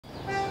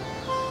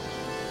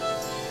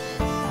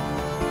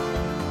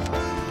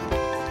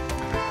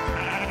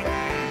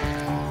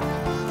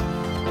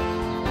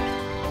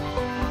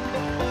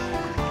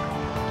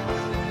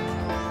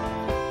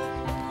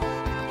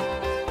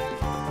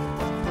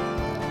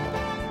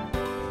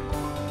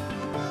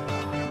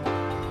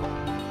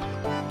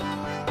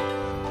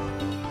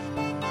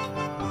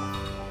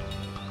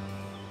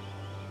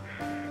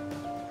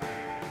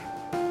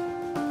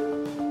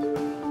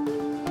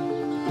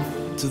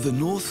To the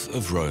north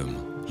of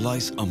Rome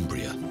lies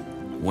Umbria,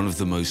 one of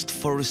the most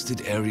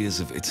forested areas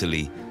of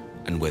Italy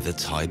and where the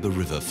Tiber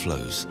River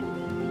flows.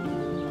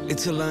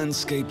 It's a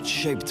landscape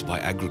shaped by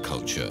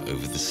agriculture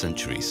over the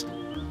centuries,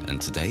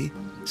 and today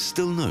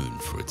still known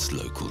for its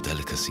local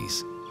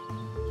delicacies,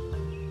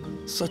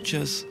 such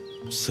as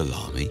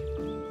salami,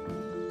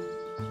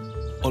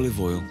 olive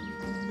oil,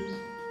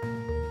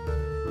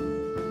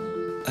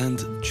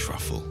 and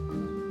truffle.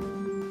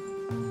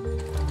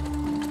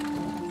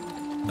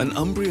 An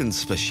Umbrian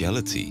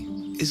speciality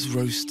is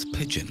roast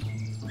pigeon.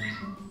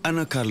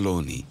 Anna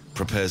Carloni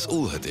prepares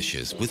all her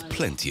dishes with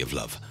plenty of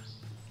love.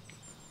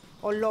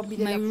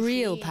 My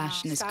real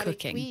passion is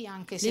cooking.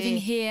 Living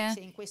here,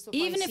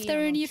 even if there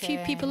are only a few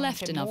people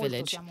left in our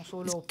village,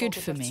 is good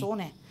for me.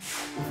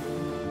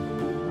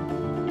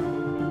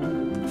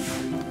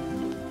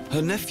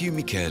 Her nephew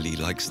Michele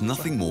likes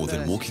nothing more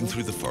than walking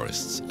through the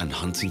forests and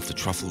hunting for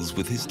truffles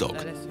with his dog,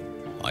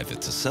 either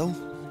to sell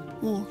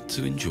or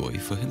to enjoy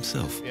for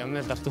himself.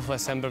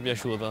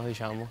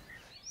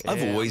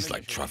 I've always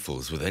liked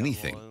truffles with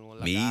anything: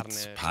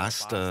 meat,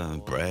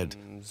 pasta, bread.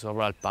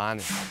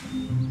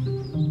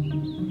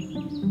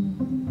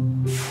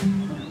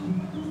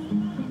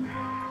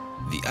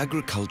 The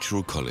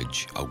agricultural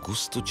college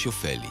Augusto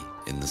Ciofeli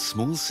in the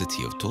small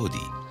city of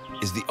Todi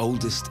is the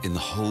oldest in the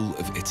whole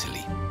of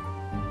Italy.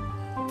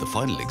 The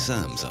final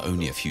exams are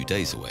only a few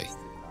days away.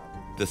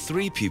 The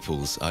three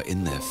pupils are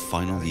in their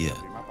final year: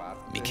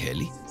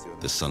 Michele,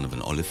 the son of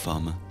an olive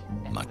farmer;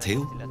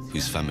 Matteo,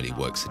 whose family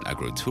works in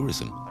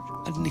agro-tourism;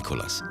 and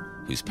Nicolas,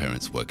 whose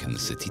parents work in the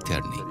city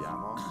Terni.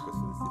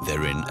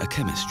 They're in a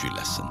chemistry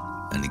lesson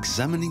and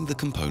examining the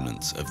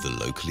components of the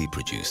locally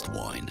produced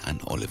wine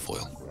and olive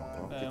oil.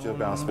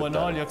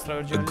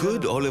 A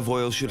good olive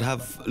oil should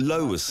have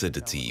low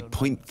acidity,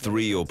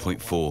 0.3 or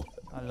 0.4.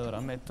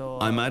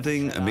 I'm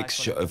adding a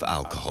mixture of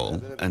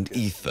alcohol and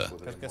ether,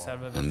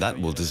 and that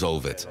will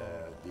dissolve it.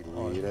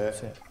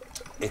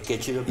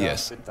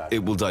 Yes,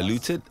 it will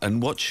dilute it.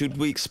 And what should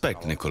we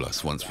expect,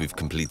 Nicolas, once we've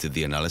completed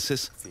the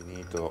analysis?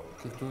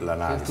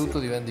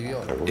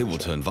 It will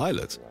turn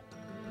violet.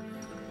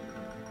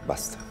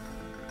 Basta.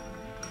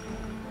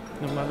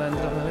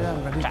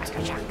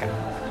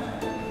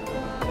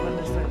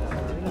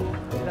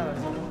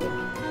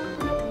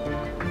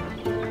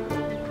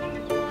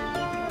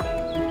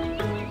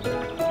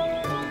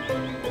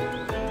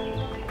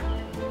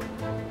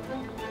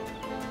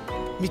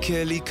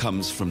 Michele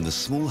comes from the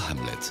small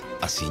hamlet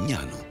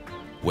Asignano,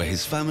 where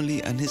his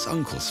family and his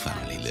uncle's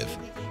family live.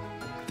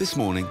 This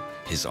morning,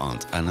 his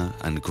aunt Anna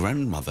and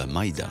grandmother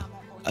Maida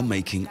are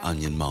making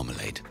onion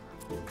marmalade.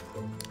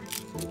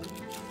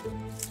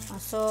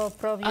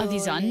 Are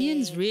these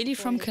onions really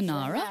from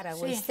Canara?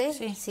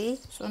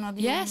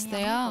 Yes,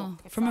 they are,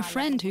 from a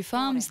friend who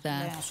farms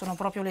there.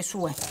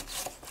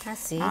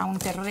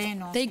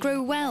 They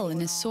grow well in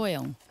his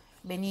soil.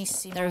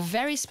 They're a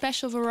very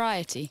special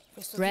variety,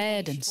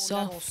 red and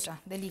soft.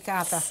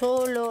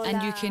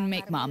 And you can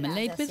make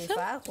marmalade with them?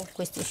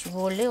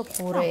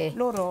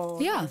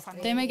 Yeah,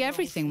 they make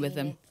everything with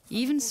them,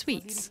 even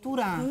sweets.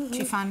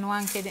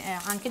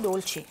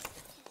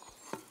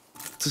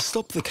 To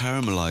stop the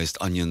caramelized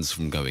onions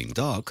from going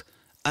dark,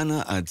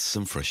 Anna adds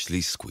some freshly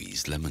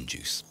squeezed lemon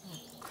juice.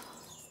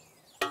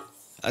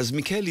 As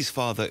Michele's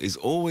father is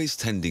always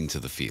tending to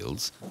the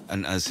fields,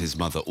 and as his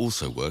mother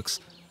also works,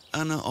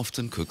 Anna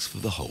often cooks for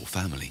the whole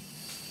family.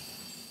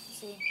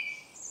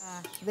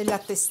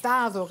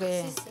 Dell'attestato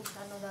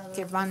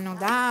che vanno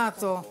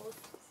dato.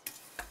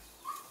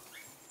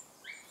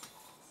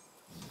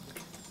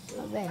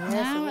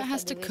 Now it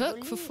has to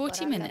cook for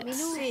 40 minutes.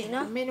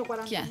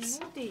 Yes,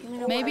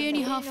 maybe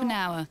only half an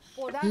hour.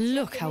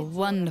 Look how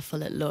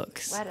wonderful it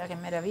looks.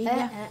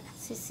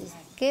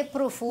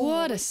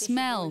 What a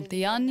smell,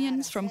 the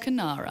onions from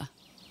Canara.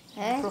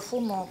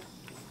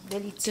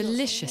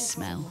 Delicious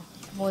smell.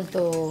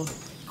 Molto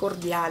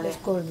cordiale.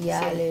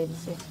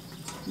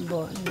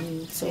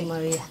 Insomma,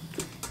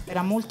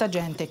 era molta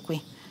gente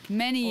qui.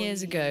 Many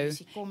years ago,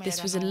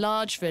 this was a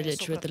large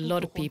village with a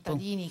lot of people.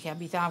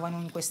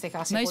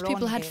 Most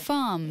people had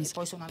farms,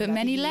 but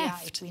many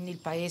left,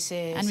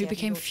 and we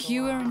became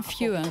fewer and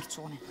fewer.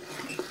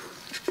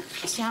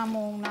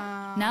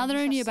 Now there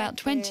are only about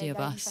 20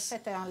 of us.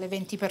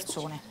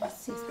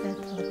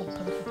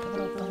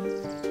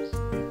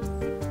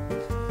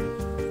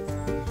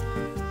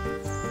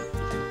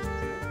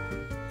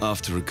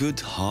 After a good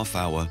half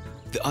hour,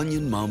 the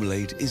onion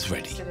marmalade is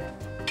ready.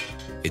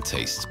 It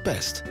tastes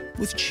best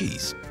with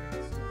cheese.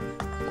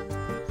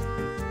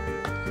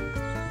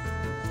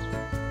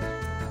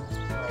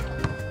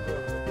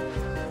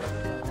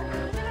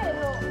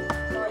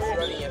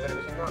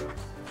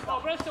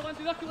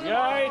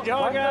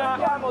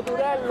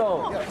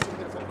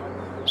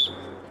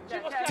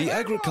 The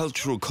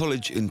Agricultural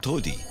College in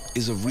Todi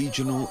is a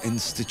regional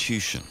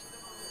institution.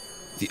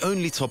 The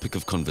only topic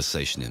of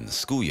conversation in the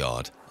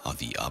schoolyard are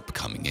the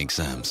upcoming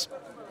exams.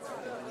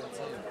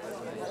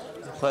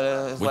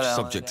 Which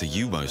subject are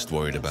you most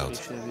worried about?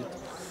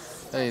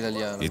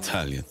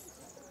 Italian.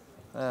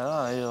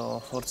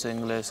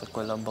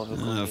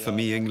 For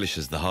me, English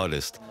is the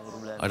hardest.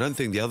 I don't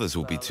think the others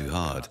will be too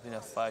hard.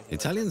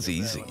 Italian's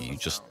easy. You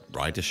just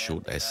write a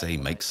short essay,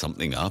 make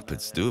something up.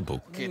 It's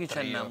doable.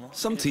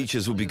 Some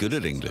teachers will be good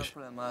at English.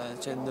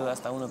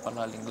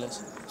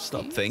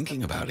 Stop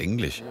thinking about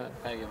English.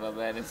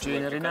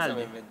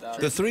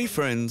 The three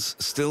friends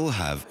still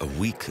have a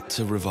week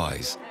to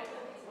revise.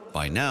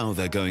 By now,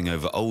 they're going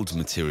over old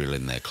material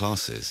in their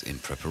classes in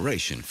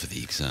preparation for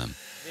the exam.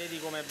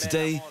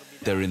 Today,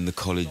 they're in the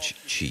college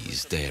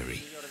cheese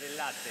dairy.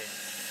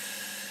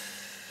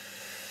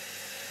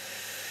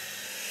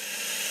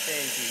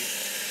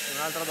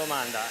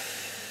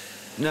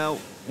 Now,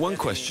 one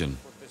question.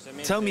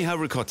 Tell me how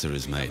ricotta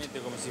is made.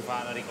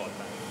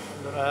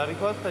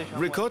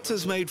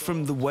 Ricotta's made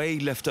from the whey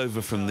left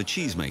over from the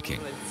cheese making.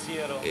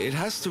 It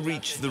has to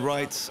reach the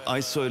right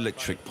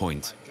isoelectric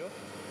point.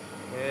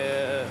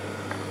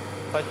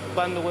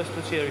 Quando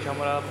questo siero,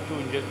 diciamo,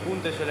 raggiunge il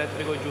punto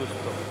isoelettrico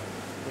giusto.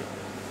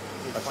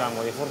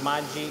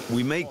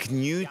 We make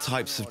new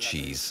types of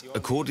cheese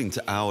according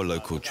to our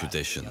local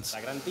traditions.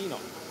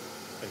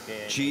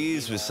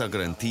 Cheese with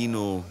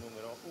Sagrantino,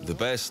 the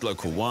best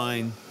local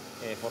wine,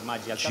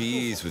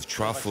 cheese with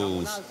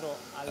truffles,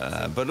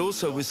 but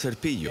also with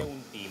serpillo,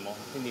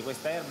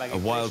 a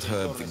wild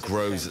herb that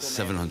grows at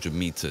 700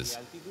 meters.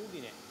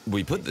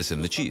 We put this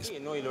in the cheese.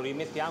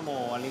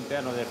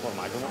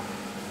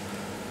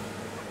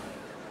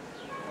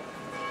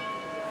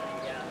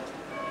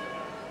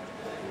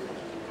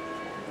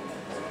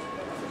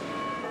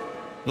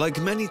 Like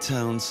many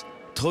towns,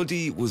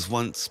 Todi was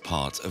once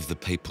part of the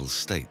Papal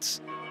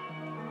States.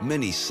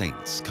 Many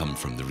saints come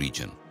from the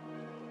region.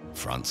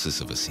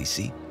 Francis of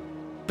Assisi,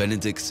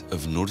 Benedict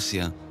of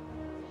Nursia,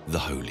 the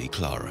Holy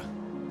Clara.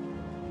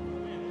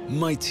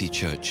 Mighty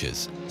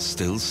churches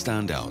still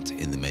stand out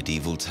in the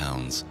medieval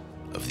towns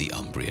of the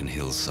Umbrian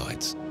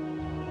hillsides.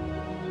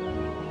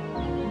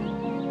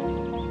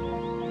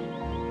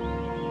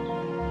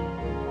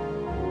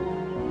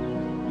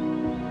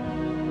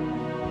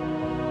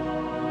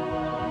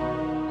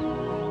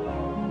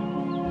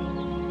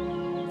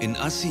 In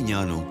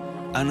Assignano,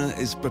 Anna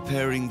is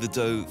preparing the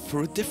dough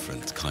for a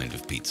different kind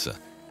of pizza,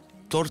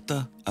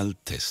 torta al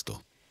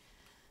testo.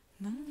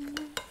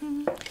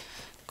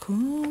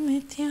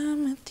 Come ti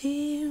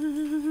amati?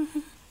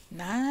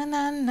 Na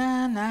na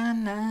na na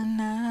na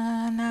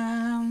na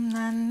na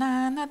na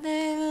na na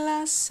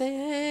della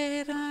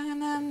sera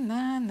na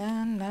na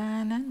na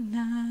na na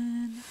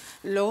na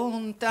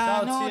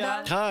lontano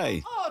da...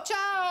 Hi. Oh,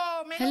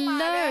 ciao!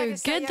 Hello,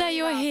 good that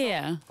you're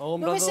here.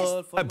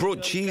 I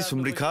brought cheese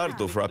from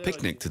Riccardo for our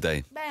picnic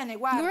today.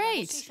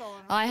 Great.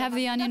 I have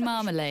the onion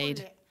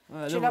marmalade.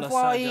 Ce la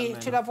puoi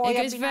It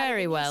goes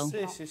very well.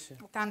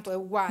 Tanto è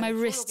uguale. My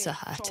wrists are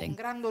hurting. Un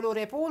gran dolore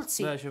ai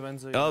polsi.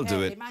 I'll do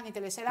Le it. mani te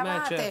le sei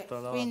lavate,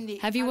 quindi...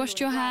 Have you washed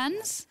your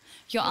hands?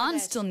 Your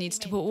aunt still needs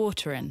to put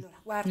water in.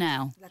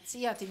 Now, La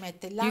zia ti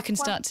mette you l'acqua. can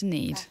start to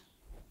knead.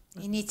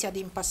 Inizia ad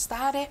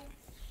impastare.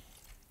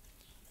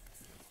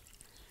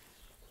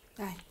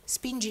 Dai,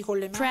 spingi con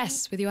le mani.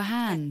 Press with your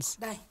hands.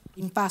 Dai,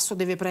 l'impasto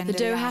deve The prendere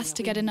dough aria, has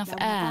to get quindi enough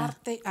da una air.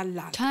 parte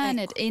all'altra. Turn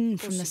it Ecco, in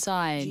from the così.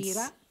 sides.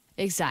 Gira.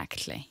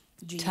 Exactly.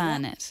 Gira.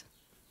 Turn it.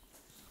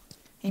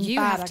 You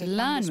Impara have to che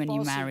learn quando when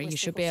you sposi marry. You queste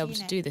should be able to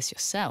cosine, do this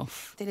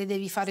yourself. te le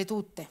devi fare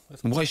tutte.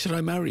 Why should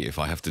I marry if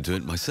I have to do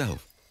it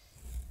myself?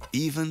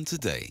 Even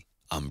today,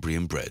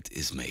 Umbrian bread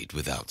is made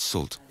without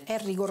salt. È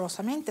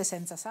rigorosamente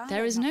senza sale.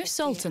 There is ma no perché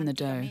salt in the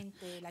dough.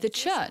 anticamente la The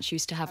Chiesa church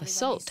used to have a aveva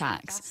salt messo la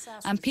tax, tassa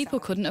and sul people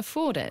sale. couldn't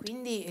afford it.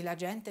 Quindi la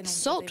gente non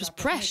Salt was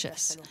poteva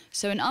precious, permetterselo.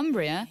 so in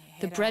Umbria,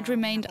 the Era bread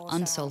remained una cosa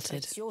unsalted.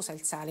 preziosa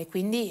il sale,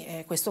 quindi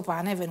questo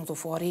pane è venuto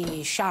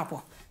fuori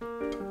sciapo.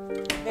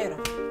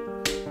 Vero?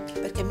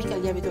 Perché mica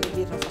il lievito di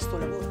birra fa sto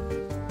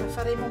lavoro. La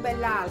faremo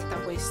bella alta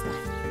questa.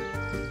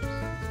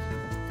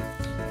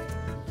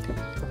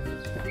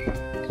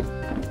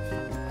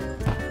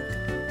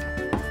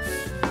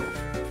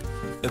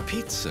 A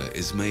pizza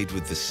is made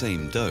with the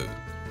same dough,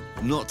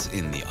 not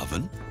in the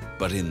oven,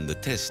 but in the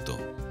testo,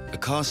 a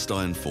cast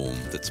iron form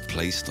that's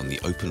placed on the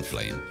open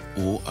flame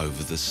or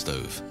over the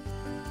stove.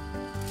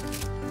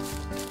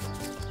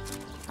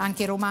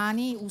 Anche i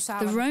romani The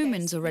usavano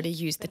Romans i already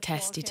testi used the per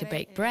testi to cuocere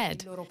bake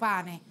bread. il loro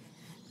pane.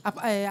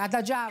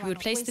 Adagiavano You would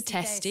place the questi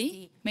testi,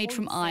 testi made o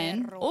from in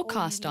iron ferro or o in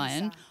cast ghisa,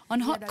 iron, on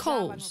li hot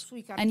adagiavano coals,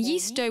 sui and carboni,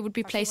 yeast dough would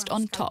be placed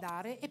facevano on top.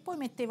 scaldare e poi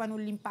mettevano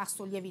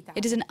l'impasto lievitato.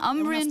 It is an È una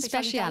Umbrian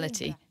specialità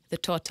speciality, umbra. the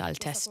torta al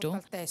Questa testo.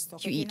 torta al testo,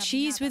 che You viene eat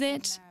cheese with abbinata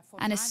it, con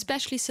and formaggio,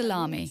 especially salumi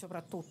salami.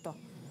 soprattutto.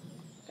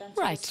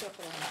 Right,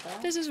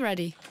 this is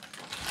ready.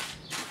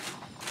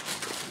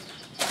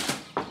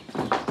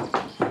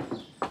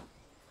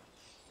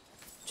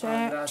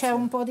 C'è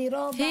un po' di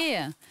roba.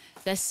 Here,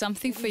 there's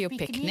something for your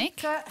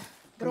picnic.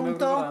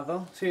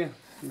 Pronto? Sì,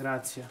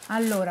 grazie.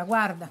 Allora,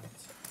 guarda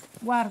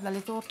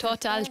le torte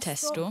Torta al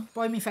testo.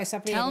 Poi mi fai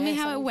sapere. Tell me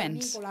how it saluta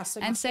went, Nicolas e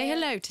and say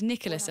Matteo. hello to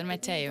Nicholas and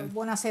Matteo.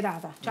 Buona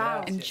serata.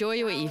 Ciao. Enjoy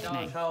your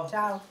evening.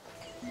 Ciao.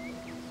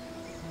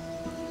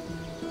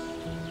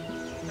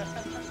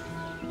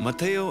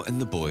 Matteo and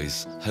the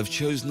boys have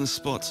chosen a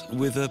spot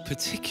with a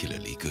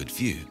particularly good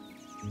view.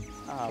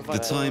 The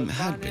time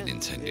had been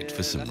intended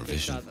for some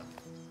revision.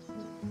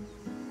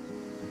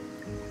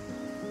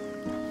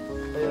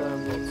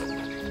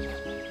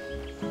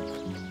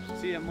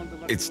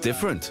 It's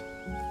different.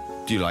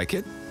 Do you like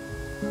it?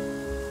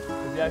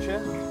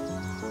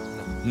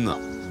 No.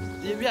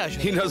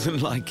 He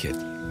doesn't like it.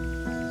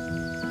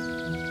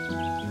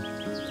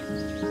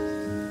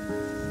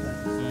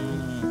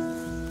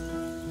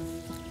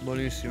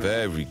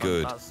 Very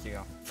good.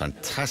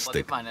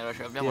 Fantastic.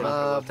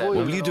 What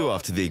will you do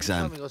after the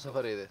exam?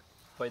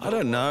 I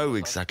don't know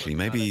exactly.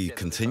 Maybe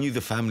continue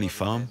the family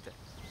farm?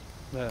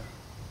 I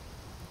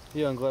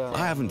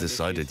haven't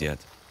decided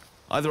yet.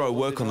 Either I'll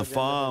work on the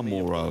farm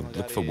or I'll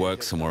look for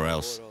work somewhere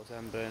else.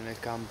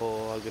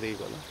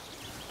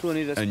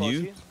 And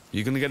you?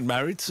 You gonna get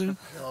married soon?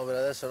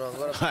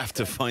 I have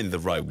to find the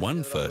right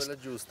one first.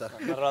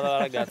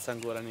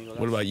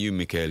 What about you,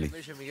 Michele?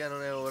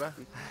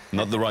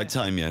 Not the right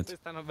time yet?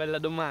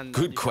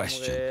 Good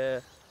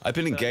question. I've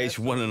been engaged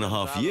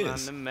 1.5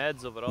 years.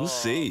 We'll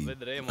see.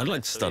 I'd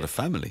like to start a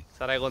family.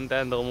 Sarai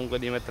contento comunque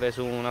di mettere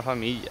su una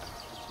famiglia.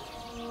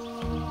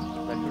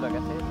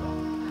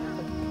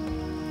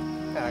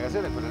 La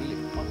casella è quella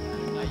lì.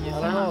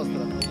 La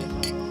nostra.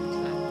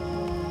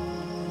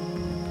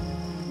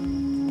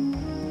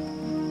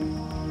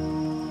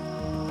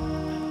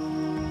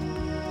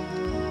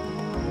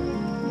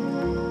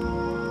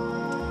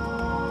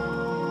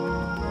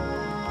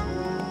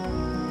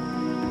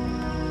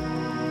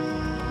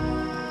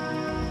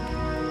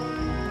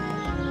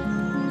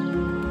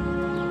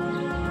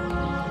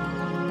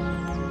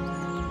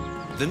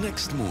 The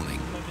next morning,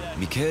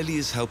 Michele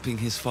is helping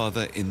his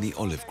father in the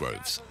olive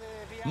groves.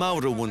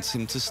 Mauro wants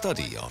him to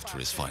study after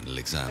his final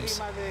exams.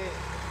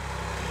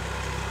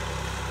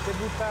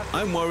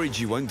 I'm worried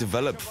you won't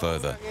develop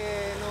further.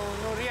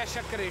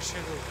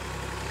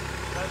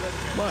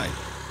 Why?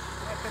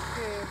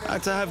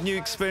 To have new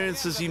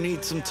experiences, you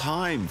need some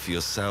time for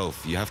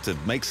yourself. You have to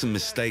make some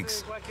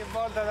mistakes.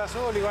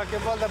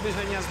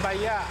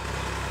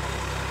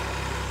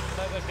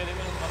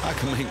 I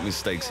can make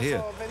mistakes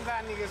here.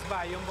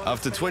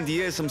 After 20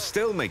 years, I'm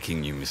still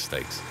making new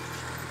mistakes.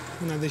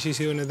 Una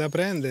decisione da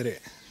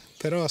prendere,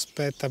 però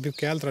aspetta più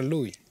che altro a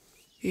lui.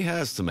 He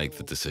has to make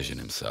the decision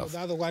himself. Ho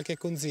dato qualche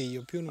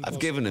consiglio, più non I've posso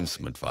given him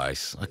some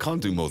advice. I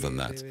can't do more than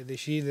that. Deve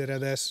decidere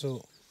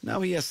adesso.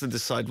 Now he has to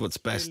decide what's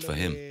best for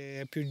him.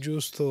 È più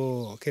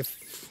giusto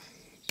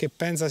che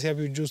pensa sia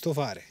più giusto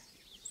fare.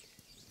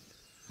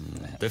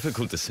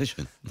 Difficult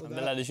decision.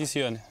 Bella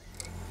decisione.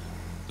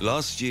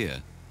 Last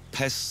year,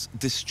 pests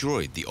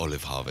destroyed the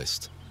olive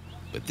harvest.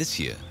 But this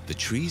year, the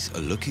trees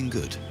are looking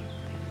good.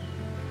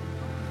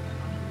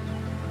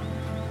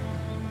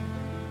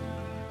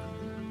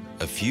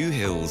 A few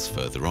hills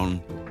further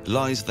on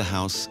lies the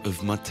house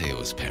of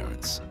Matteo's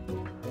parents.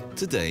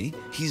 Today,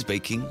 he's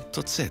baking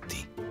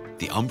Tozzetti,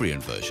 the Umbrian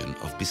version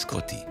of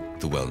biscotti,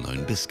 the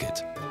well-known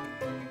biscuit.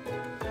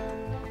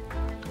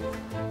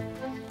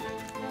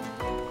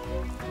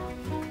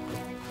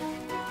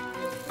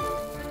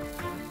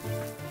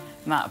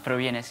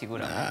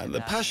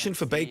 The passion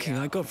for baking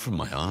I got from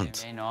my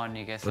aunt,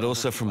 but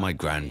also from my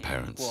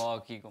grandparents.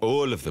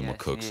 All of them were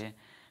cooks.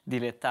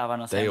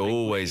 They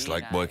always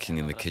liked working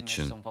in the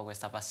kitchen,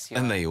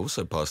 and they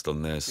also passed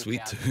on their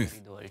sweet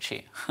tooth.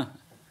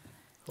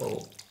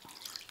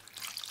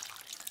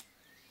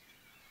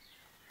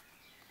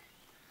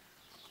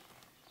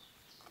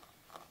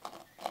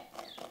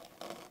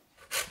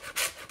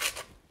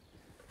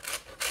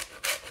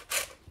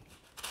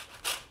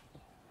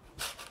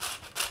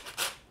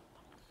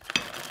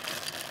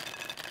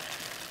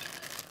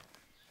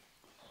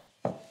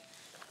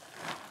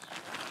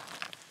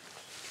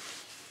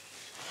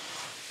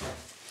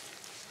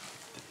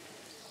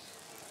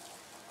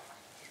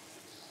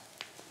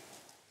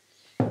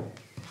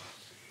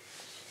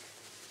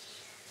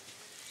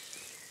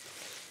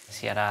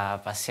 Era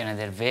passione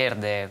del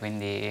verde,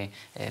 quindi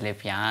le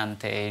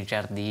piante, il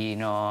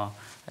giardino,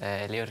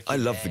 le orchidee. I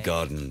love the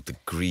garden, the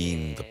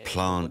green, the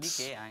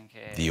plants,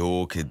 the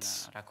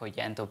orchids.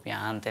 Raccogliendo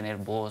piante nel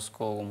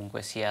bosco,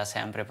 comunque sia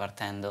sempre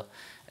partendo.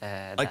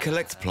 I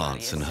collect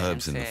plants and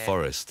herbs in the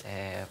forest,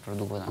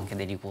 Produco anche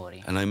dei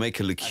liquori. and I make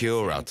a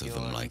liqueur out of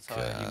them, like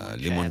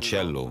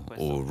limoncello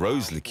or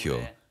rose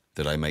liqueur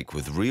that I make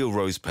with real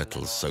rose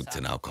petals soaked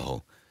in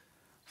alcohol.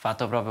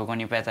 Fatto proprio con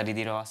I petali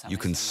di rosa. You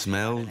can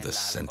smell the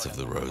scent of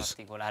the rose.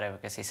 Particolare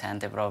perché si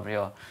sente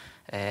proprio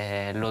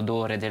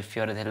l'odore del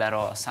fiore della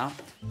rosa.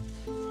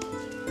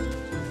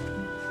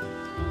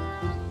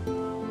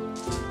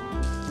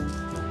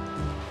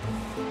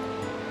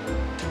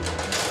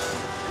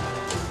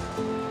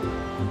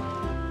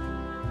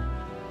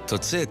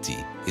 Tozzetti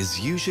is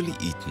usually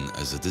eaten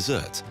as a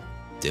dessert,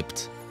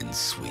 dipped in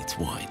sweet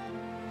wine.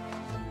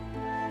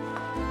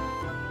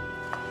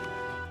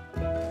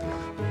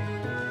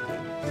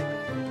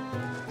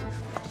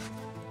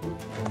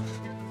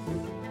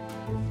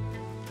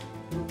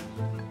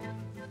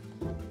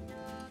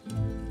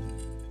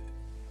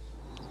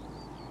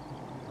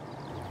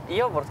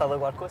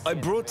 I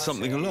brought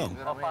something along.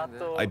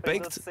 I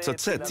baked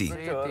Tozzetti.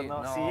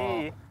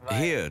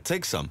 Here,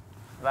 take some.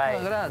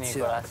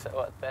 Grazie.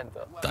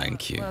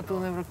 Thank you. Ma tu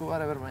non ti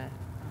preoccupare per me.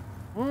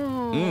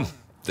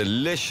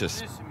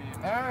 Delicious.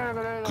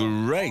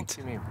 Great.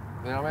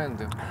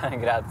 Veramente.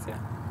 Grazie.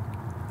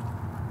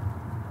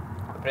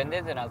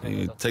 Prendete un altro.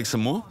 You take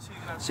some more?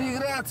 Sì,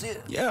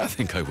 grazie. Yeah, I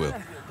think I will.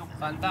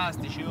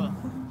 Fantastici, oh.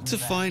 To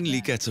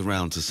finally get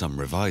around to some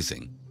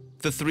revising,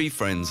 the three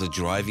friends are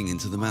driving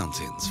into the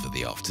mountains for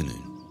the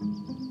afternoon.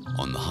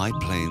 On the high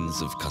plains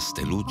of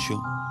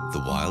Castelluccio, the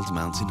wild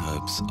mountain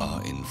herbs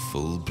are in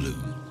full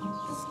bloom.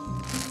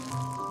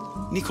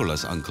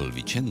 Nicola's uncle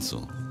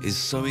Vincenzo is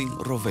sowing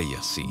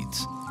rovella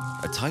seeds,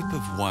 a type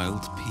of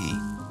wild pea.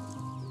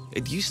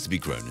 It used to be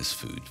grown as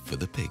food for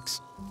the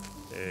pigs.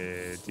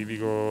 It's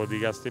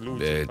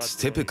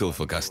typical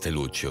for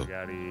Castelluccio.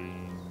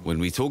 When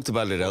we talked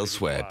about it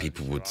elsewhere,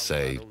 people would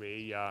say,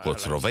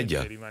 "What's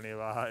rovella?"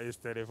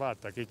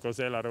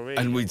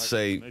 And we'd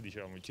say,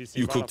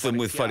 "You cook them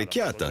with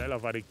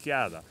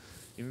farrecchiata."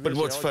 But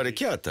what's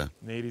farrecchiata?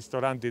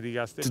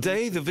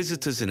 Today, the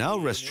visitors in our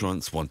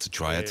restaurants want to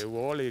try it,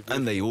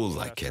 and they all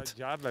like it.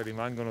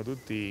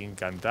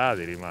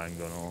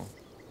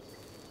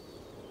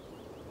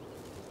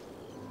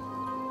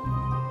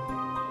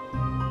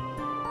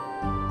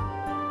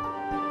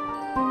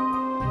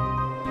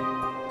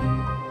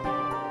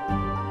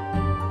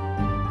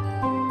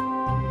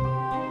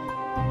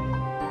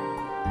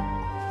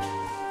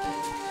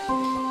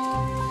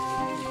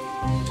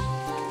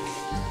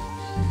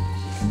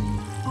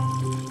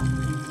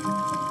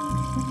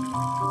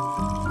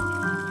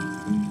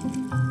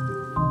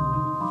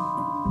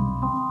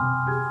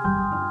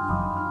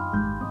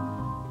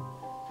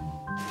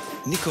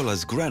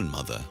 Nicola's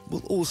grandmother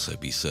will also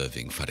be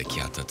serving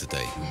farrecchiata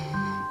today.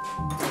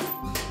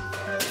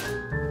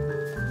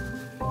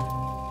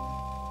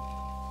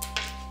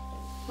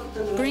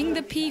 Bring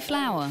the pea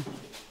flour.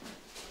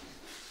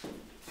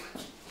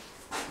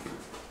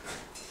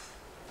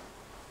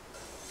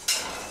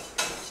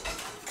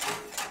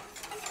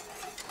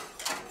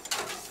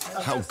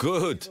 How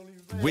good!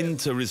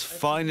 Winter is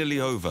finally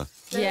over.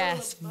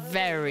 Yes,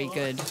 very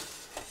good.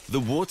 The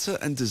water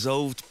and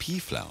dissolved pea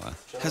flour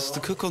has to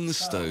cook on the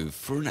stove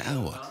for an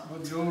hour.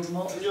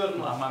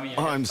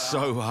 I'm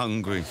so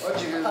hungry.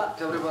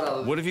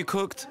 What have you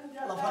cooked?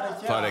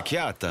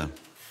 Farrecchiata.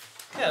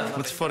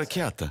 What's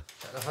farrecchiata?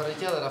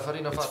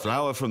 It's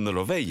flour from the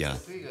rovella.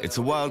 It's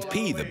a wild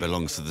pea that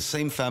belongs to the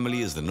same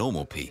family as the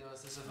normal pea.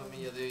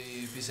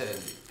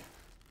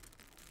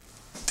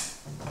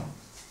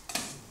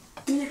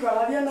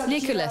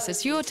 Nicholas,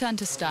 it's your turn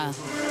to stir.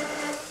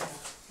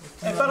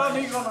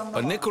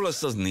 But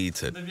Nicholas doesn't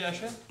eat it.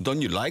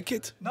 Don't you like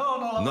it?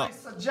 No.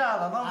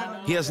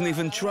 He hasn't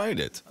even tried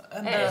it.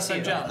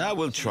 I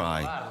will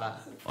try.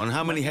 On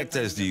how many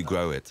hectares do you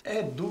grow it?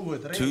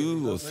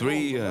 2 or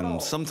 3, and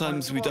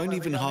sometimes we don't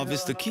even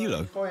harvest a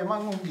kilo.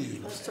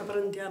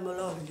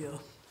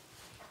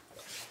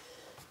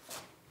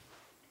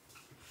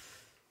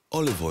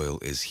 Olive oil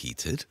is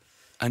heated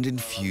and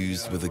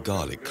infused with a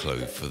garlic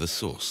clove for the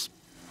sauce.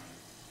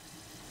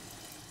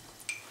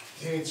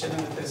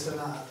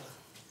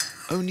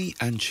 Only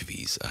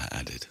anchovies are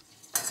added.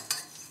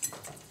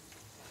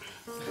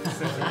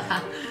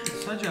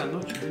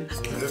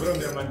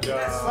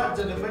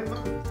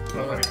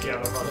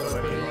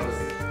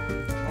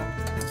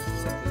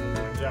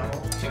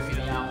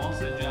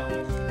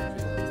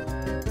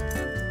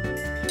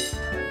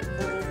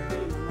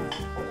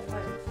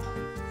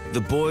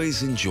 The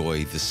boys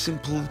enjoy the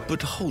simple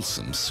but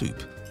wholesome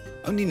soup.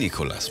 Only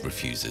Nicolas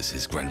refuses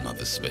his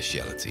grandmother's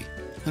speciality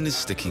and is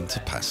sticking to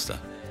pasta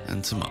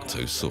and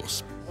tomato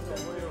sauce.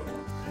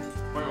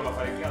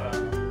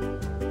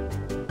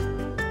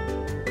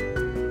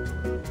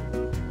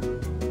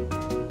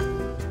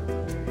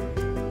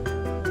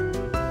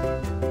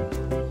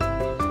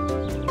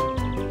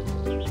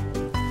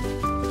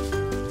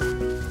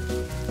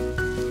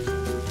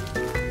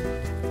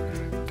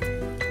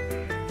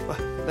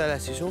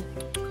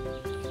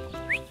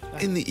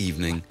 In the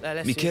evening,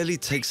 Michele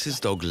takes his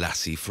dog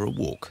Lassie for a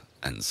walk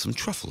and some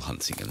truffle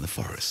hunting in the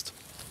forest.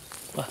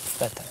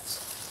 Aspetta adesso.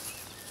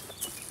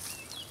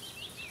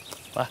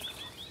 Va.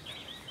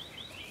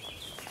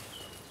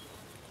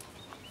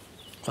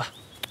 Va.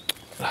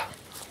 Bravo.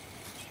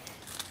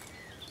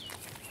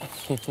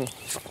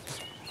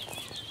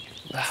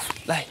 Bravo,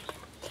 dai.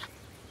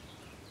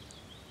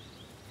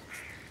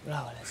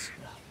 Bravo Alessio,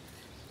 bravo.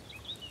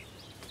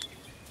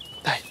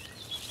 Dai.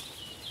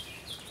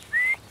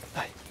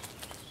 Dai.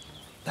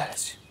 Dai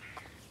Alessio.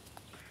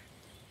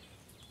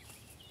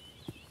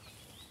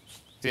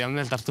 Sì, a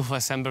me il tartufo è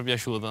sempre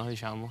piaciuto,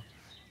 diciamo.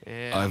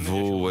 I've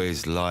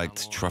always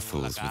liked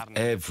truffles with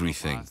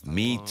everything,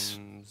 meat,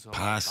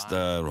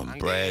 pasta, on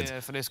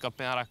bread,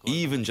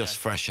 even just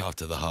fresh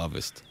after the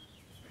harvest.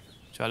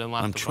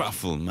 I'm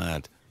truffle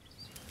mad.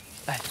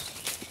 Dai,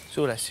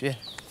 su Alessio, vieni.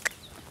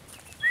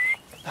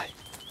 Dai.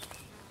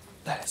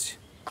 Dai Alessio.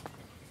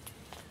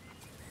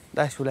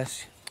 Dai su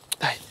Alessio.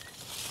 Dai.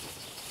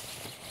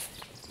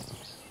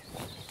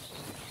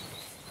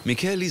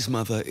 Michele's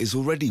mother is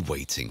already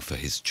waiting for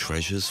his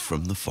treasures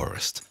from the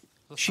forest.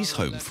 She's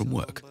home from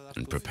work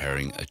and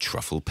preparing a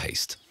truffle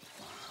paste.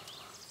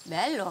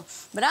 Bello,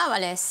 brava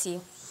Lessi.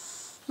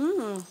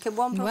 Che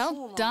buon profumo.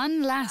 Well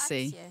done,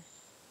 Lassie. Grazie.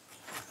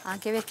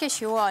 Anche perché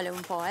ci vuole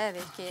un po',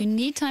 perché You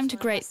need time to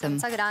grate them.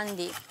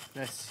 grandi.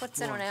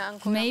 Forse non è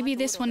ancora Maybe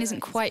maturo, this one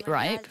isn't quite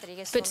ripe,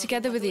 but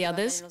together with the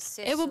others,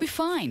 it will be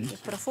fine.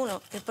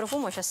 Il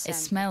profumo c'è It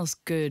sempre. smells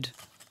good.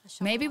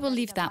 Maybe we'll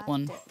leave that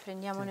one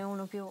Prendiamone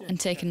uno più. and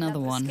take another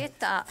one.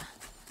 Bruschetta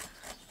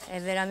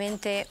è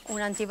veramente un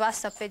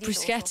antipasto appetitoso.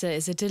 Bruschetta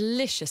is a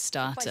delicious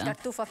starter,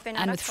 tartufo appena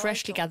and with raccolto,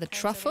 freshly gathered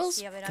penso che truffles,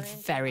 sia the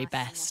veramente very il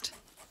massimo.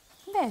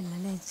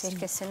 best.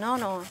 Perché se no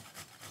no.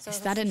 Is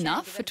that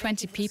enough for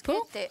 20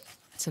 people?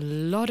 It's a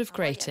lot of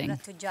grating.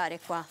 Grattugiare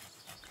qua.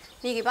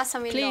 Niki,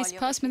 passami Please, l'olio,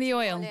 pass me the ci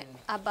oil. vuole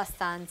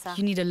abbastanza.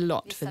 You need a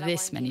lot for Vista la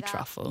this many quantità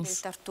del truffles.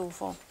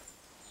 tartufo.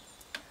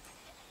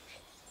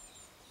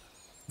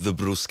 The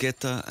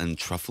bruschetta and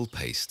truffle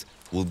paste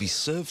will be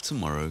served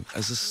tomorrow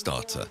as a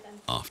starter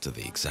after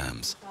the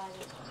exams.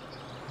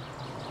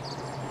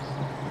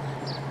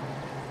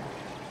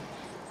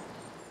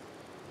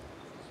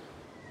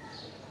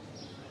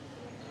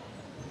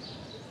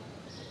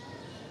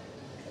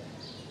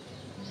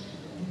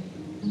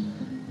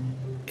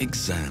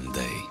 Exam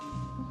day.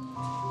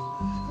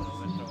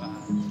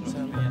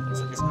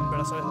 Sembra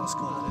la solita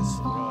scuola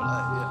adesso, però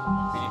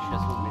dai, finisce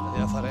subito.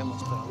 La faremo,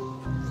 spero.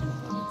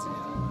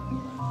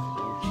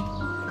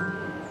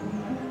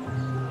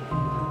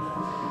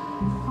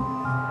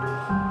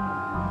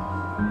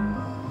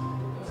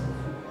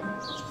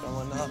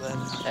 Speriamo andava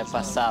bene. È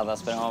passata,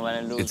 speriamo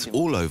bene l'ultimo. It's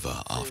all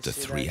over after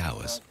 3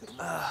 hours.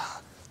 Va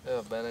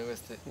bene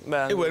questi.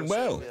 It went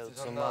well.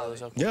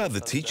 Yeah, the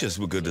teachers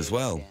were good as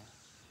well.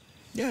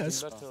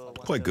 Yes,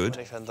 quite good.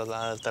 There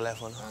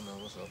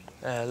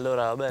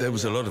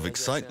was a lot of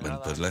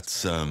excitement, but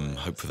let's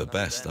hope for the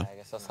best, huh?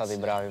 Sono stati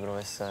bravi i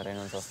professori,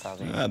 non sono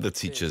stati. The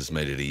teachers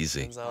made it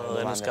easy.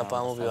 Non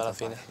scappavamo più alla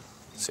fine.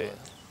 Sì.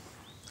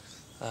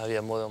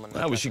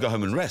 Now we should go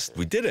home and rest.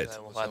 We did it.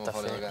 Fatta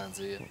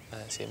fine.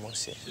 Sì, mo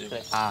sì.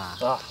 Ah.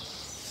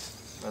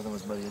 Guarda come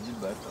sbaglia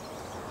Gilberto.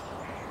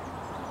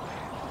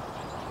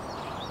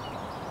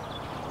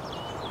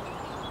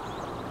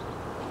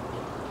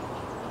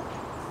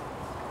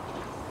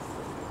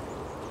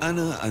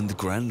 Anna and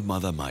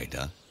grandmother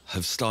Maida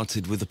have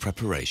started with the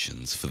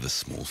preparations for the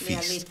small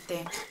feast.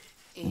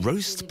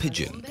 Roast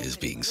pigeon is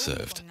being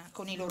served.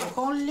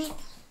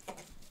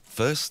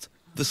 First,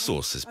 the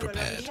sauce is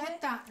prepared.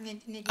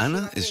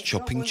 Anna is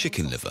chopping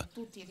chicken liver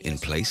in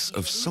place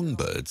of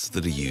songbirds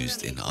that are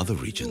used in other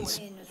regions.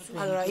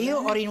 No,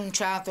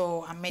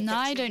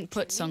 I don't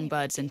put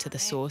songbirds into the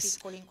sauce.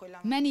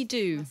 Many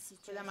do.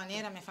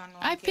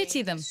 I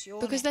pity them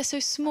because they're so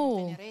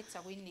small.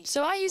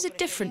 So I use a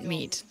different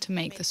meat to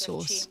make the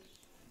sauce.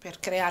 Per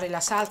creare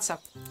la salsa,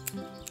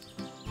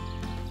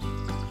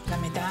 la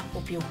metà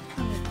o più.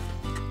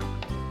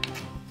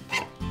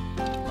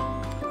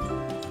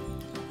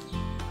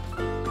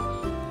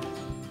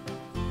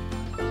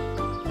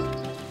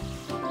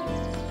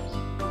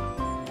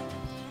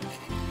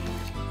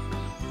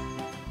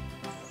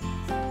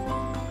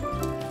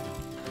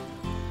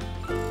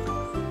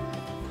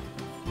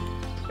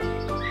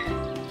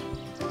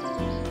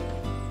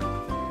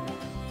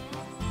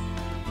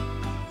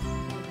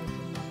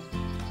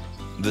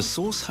 The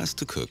sauce has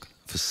to cook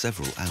for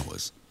several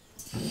hours.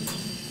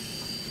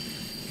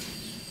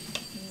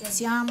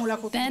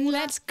 Then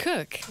let's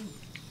cook.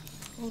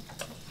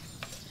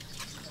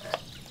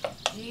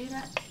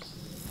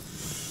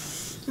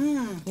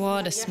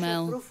 What a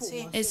smell.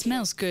 It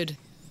smells good.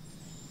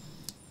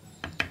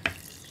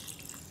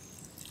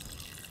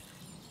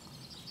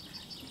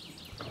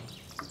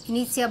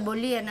 Inizia a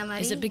bollire, Anna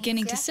Maria. Is it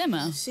beginning to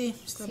simmer? Sì,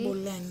 sta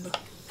bollendo.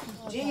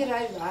 Gira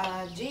e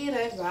va, gira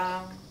e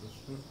va.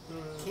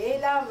 Che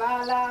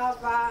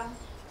lava.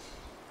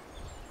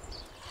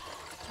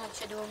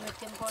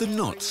 The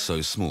not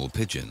so small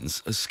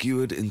pigeons are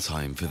skewered in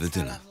time for the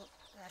dinner.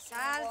 La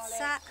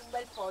salsa. Un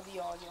bel po' di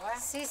olio,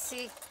 Sì,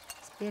 sì.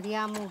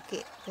 Speriamo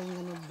che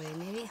vengano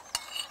bene, via.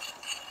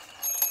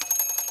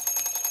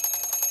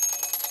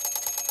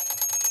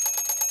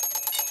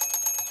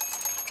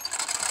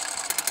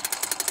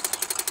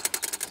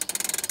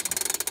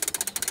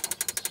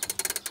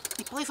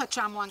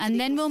 And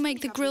then we'll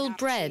make the grilled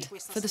bread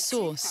for the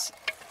sauce.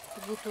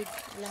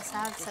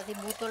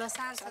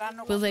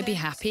 Will they be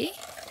happy?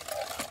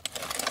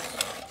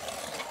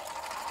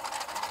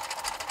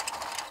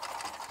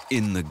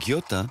 In the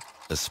ghiotta,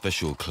 a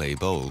special clay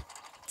bowl,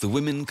 the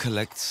women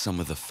collect some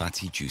of the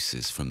fatty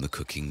juices from the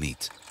cooking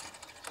meat,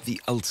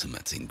 the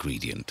ultimate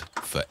ingredient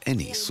for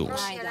any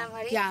sauce.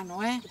 Piano,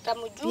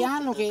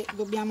 Piano che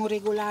dobbiamo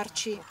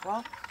regolarci.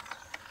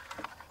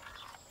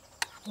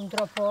 Non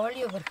troppo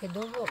olio perché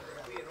dopo...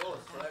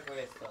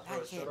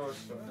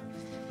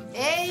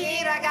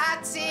 Ehi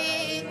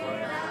ragazzi!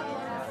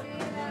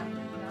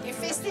 Che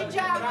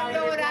festeggiamo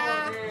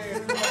allora!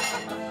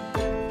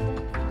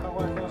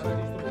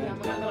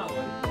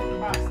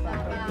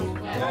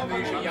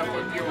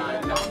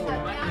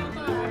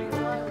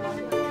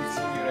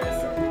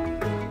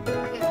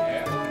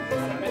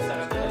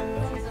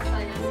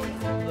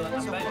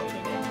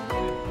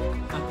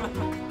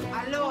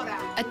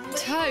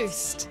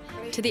 toast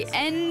to the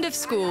end of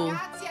school.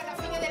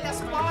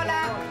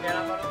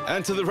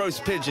 And to the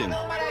roast pigeon.